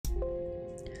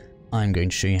I'm going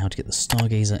to show you how to get the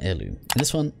Stargazer Heirloom. In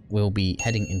this one, we'll be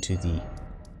heading into the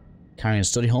Carrion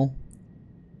Study Hall.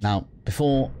 Now,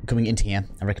 before coming into here,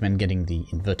 I recommend getting the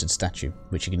inverted statue,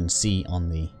 which you can see on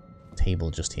the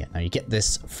table just here. Now, you get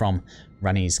this from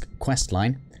Rani's quest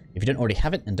line. If you don't already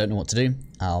have it and don't know what to do,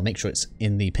 I'll make sure it's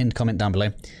in the pinned comment down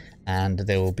below. And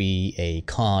there will be a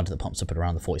card that pops up at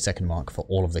around the 40-second mark for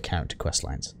all of the character quest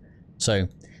lines. So,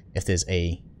 if there's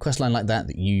a quest line like that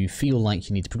that you feel like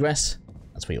you need to progress,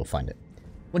 that's where you'll find it.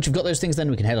 Once you've got those things,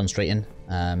 then we can head on straight in.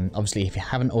 Obviously, if you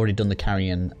haven't already done the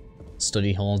Carrion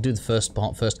Study Hall, do the first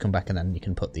part first, come back, and then you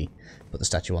can put the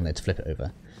statue on there to flip it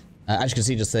over. As you can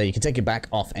see just there, you can take it back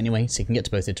off anyway, so you can get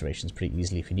to both iterations pretty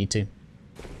easily if you need to.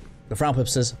 But for our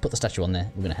purposes, put the statue on there.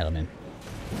 We're going to head on in.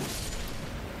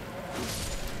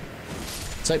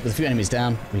 So, with a few enemies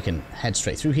down, we can head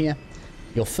straight through here.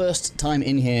 Your first time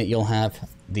in here, you'll have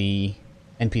the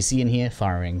NPC in here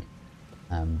firing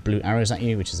blue arrows at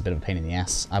you, which is a bit of a pain in the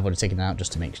ass. I've already taken it out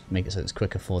just to make it so it's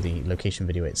quicker for the location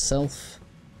video itself.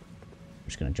 I'm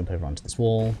just going to jump over onto this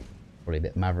wall. Probably a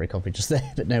bit maverick of it just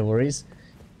there, but no worries.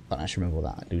 Can't actually remember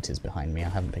what that loot is behind me. I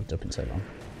haven't picked it up in so long.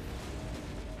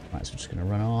 Right, so we're just going to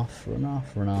run off, run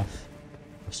off, run off.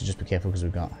 So just be careful because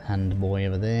we've got hand boy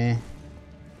over there.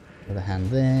 Other hand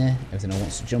there. Everything all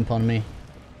wants to jump on me.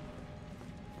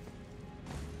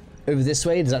 Over this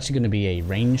way, there's actually going to be a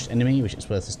ranged enemy, which is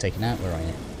worth us taking out. Where are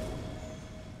you?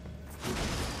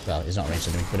 Well, it's not a ranged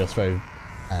enemy, but he'll throw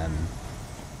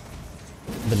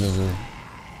the little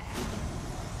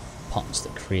pots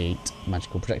that create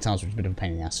magical projectiles, which is a bit of a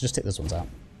pain in the ass. So just take those ones out.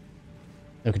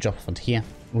 We can drop off onto here.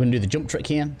 We're going to do the jump trick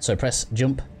here. So press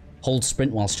jump, hold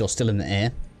sprint whilst you're still in the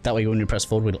air. That way when you press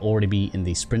forward, we'll already be in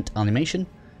the sprint animation,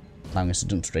 allowing us to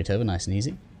jump straight over, nice and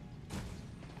easy.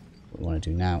 What we want to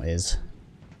do now is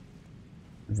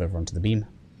move over onto the beam.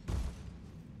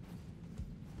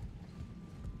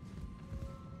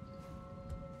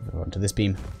 Move over onto this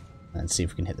beam, and see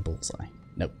if we can hit the bullseye.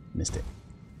 Nope, missed it.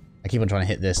 I keep on trying to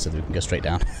hit this so that we can go straight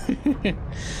down.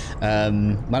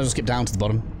 Might as well skip down to the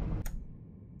bottom.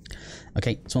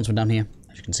 Okay, so once we're down here,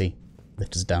 as you can see,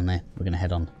 lifters down there. We're going to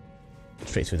head on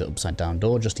straight through the upside down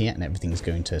door just here, and everything's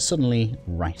going to suddenly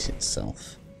right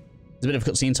itself. There's a bit of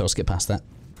a cutscene, so I'll skip past that.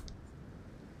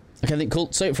 Okay, then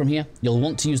cool. So from here, you'll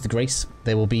want to use the Grace.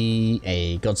 There will be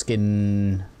a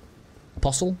Godskin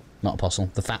Apostle, not Apostle,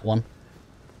 the fat one,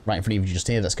 right in front of you just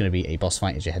here. That's going to be a boss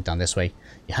fight as you head down this way.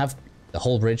 You have the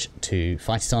whole bridge to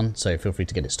fight it on, so feel free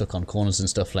to get it stuck on corners and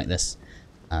stuff like this.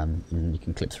 And you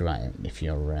can clip through it if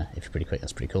you're pretty quick.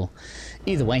 That's pretty cool.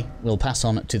 Either way, we'll pass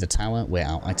on to the tower where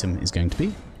our item is going to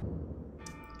be.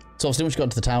 So obviously once you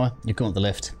got to the tower, you come up the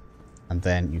lift, and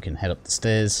then you can head up the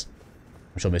stairs.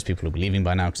 I'm sure most people will be leaving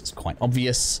by now because it's quite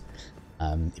obvious.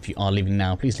 If you are leaving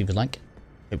now, please leave a like.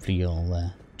 Hopefully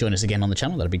you'll join us again on the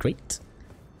channel. That'd be great.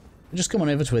 Just come on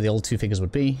over to where the old two figures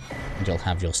would be, and you'll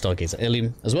have your Stargazer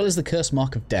Heirloom, as well as the Curse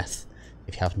Mark of Death,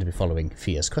 if you happen to be following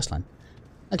Fia's questline.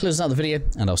 That closes out the video,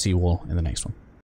 and I'll see you all in the next one.